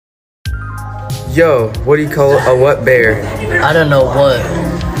Yo, what do you call a what bear? I don't know what.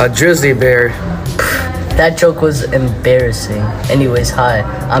 A grizzly bear. That joke was embarrassing. Anyways, hi,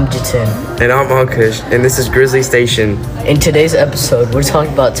 I'm Jitin. And I'm Ankush, and this is Grizzly Station. In today's episode, we're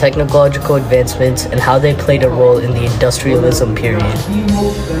talking about technological advancements and how they played a role in the industrialism period.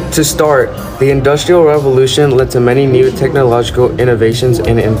 To start, the Industrial Revolution led to many new technological innovations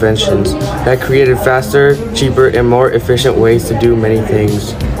and inventions that created faster, cheaper, and more efficient ways to do many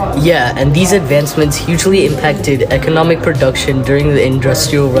things. Yeah, and these advancements hugely impacted economic production during the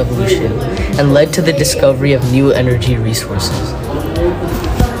Industrial Revolution and led to the discovery of new energy resources.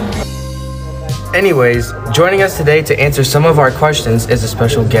 Anyways, joining us today to answer some of our questions is a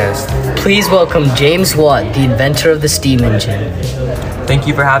special guest. Please welcome James Watt, the inventor of the steam engine. Thank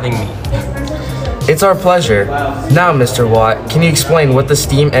you for having me. It's our pleasure. Now, Mr. Watt, can you explain what the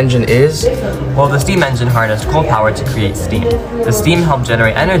steam engine is? Well, the steam engine harnessed coal power to create steam. The steam helped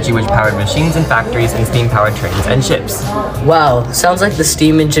generate energy which powered machines and factories and steam-powered trains and ships. Wow, sounds like the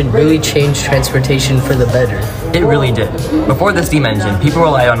steam engine really changed transportation for the better. It really did. Before the steam engine, people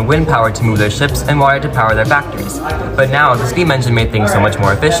relied on wind power to move their ships and water to power their factories. But now, the steam engine made things so much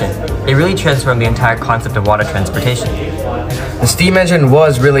more efficient. It really transformed the entire concept of water transportation. The steam engine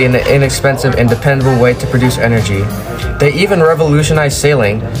was really an inexpensive and dependable way to produce energy. They even revolutionized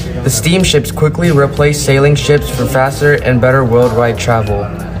sailing. The steamships quickly replaced sailing ships for faster and better worldwide travel.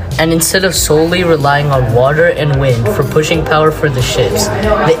 And instead of solely relying on water and wind for pushing power for the ships,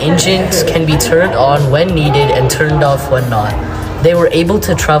 the engines can be turned on when needed and turned off when not. They were able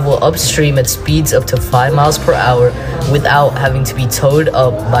to travel upstream at speeds up to 5 miles per hour without having to be towed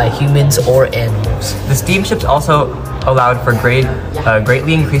up by humans or animals. The steamships also allowed for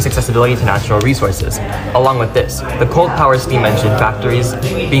greatly increased accessibility to natural resources. Along with this, the coal-powered steam engine factories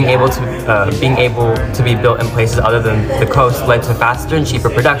being able to be built in places other than the coast led to faster and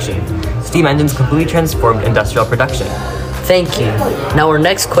cheaper production. Steam engines completely transformed industrial production. Thank you. Now our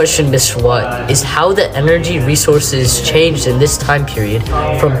next question, Mr. Watt, is how the energy resources changed in this time period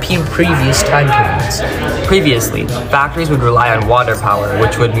from previous time periods. Previously, factories would rely on water power,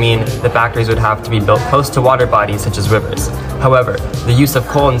 which would mean the factories would have to be built close to water bodies such as rivers. However, the use of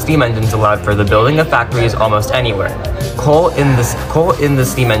coal and steam engines allowed for the building of factories almost anywhere. Coal in the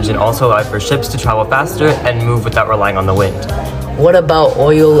steam engine also allowed for ships to travel faster and move without relying on the wind. What about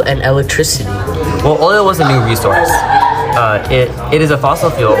oil and electricity? Well, oil was a new resource. It is a fossil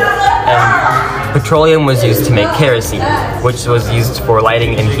fuel, and petroleum was used to make kerosene, which was used for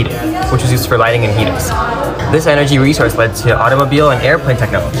lighting and heating. This energy resource led to automobile and airplane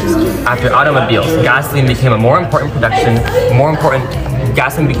technologies. After automobiles, gasoline became a more important product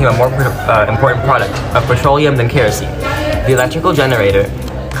of petroleum than kerosene. The electrical generator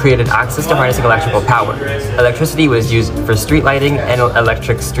created access to harnessing electrical power. Electricity was used for street lighting and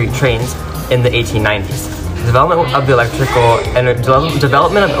electric street trains in the 1890s. Development of electrical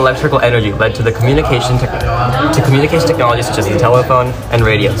energy led to communication technologies such as the telephone and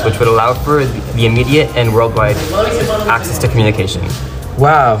radios, which would allow for the immediate and worldwide access to communication.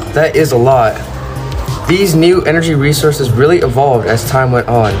 Wow, that is a lot. These new energy resources really evolved as time went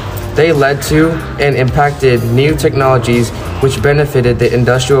on. They led to and impacted new technologies which benefited the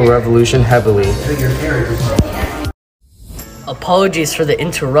Industrial Revolution heavily. Apologies for the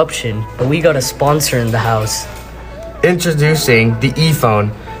interruption, but we got a sponsor in the house. Introducing the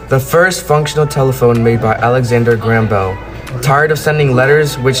ePhone, the first functional telephone made by Alexander Graham Bell. Tired of sending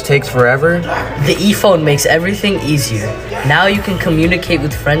letters which takes forever? The ePhone makes everything easier. Now you can communicate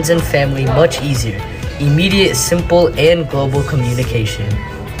with friends and family much easier. Immediate, simple, and global communication.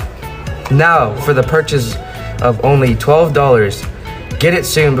 Now, for the purchase of only $12, get it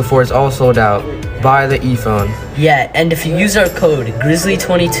soon before it's all sold out. Buy the ePhone. Yeah, and if you use our code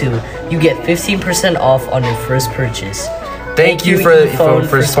Grizzly22, you get 15% off on your first purchase. Thank you for the ePhone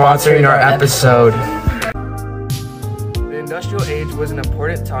for sponsoring our episode. The industrial age was an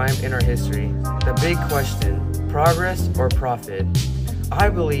important time in our history. The big question, progress or profit? I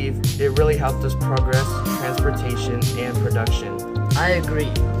believe it really helped us progress transportation and production. I agree.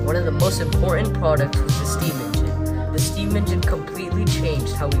 One of the most important products was the steam engine. The steam engine completely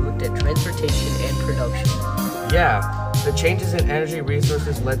changed how we looked at transportation and production. Yeah, the changes in energy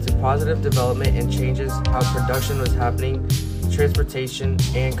resources led to positive development and changes how production was happening, transportation,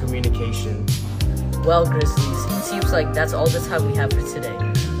 and communication. Well, Grizzlies, it seems like that's all the time we have for today.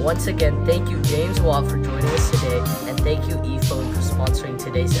 Once again, thank you James Watt for joining us today, and thank you ePhone for sponsoring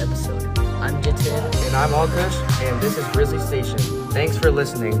today's episode. I'm Jitin. And I'm Ankush, and this is Grizzly Station. Thanks for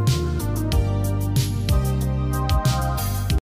listening.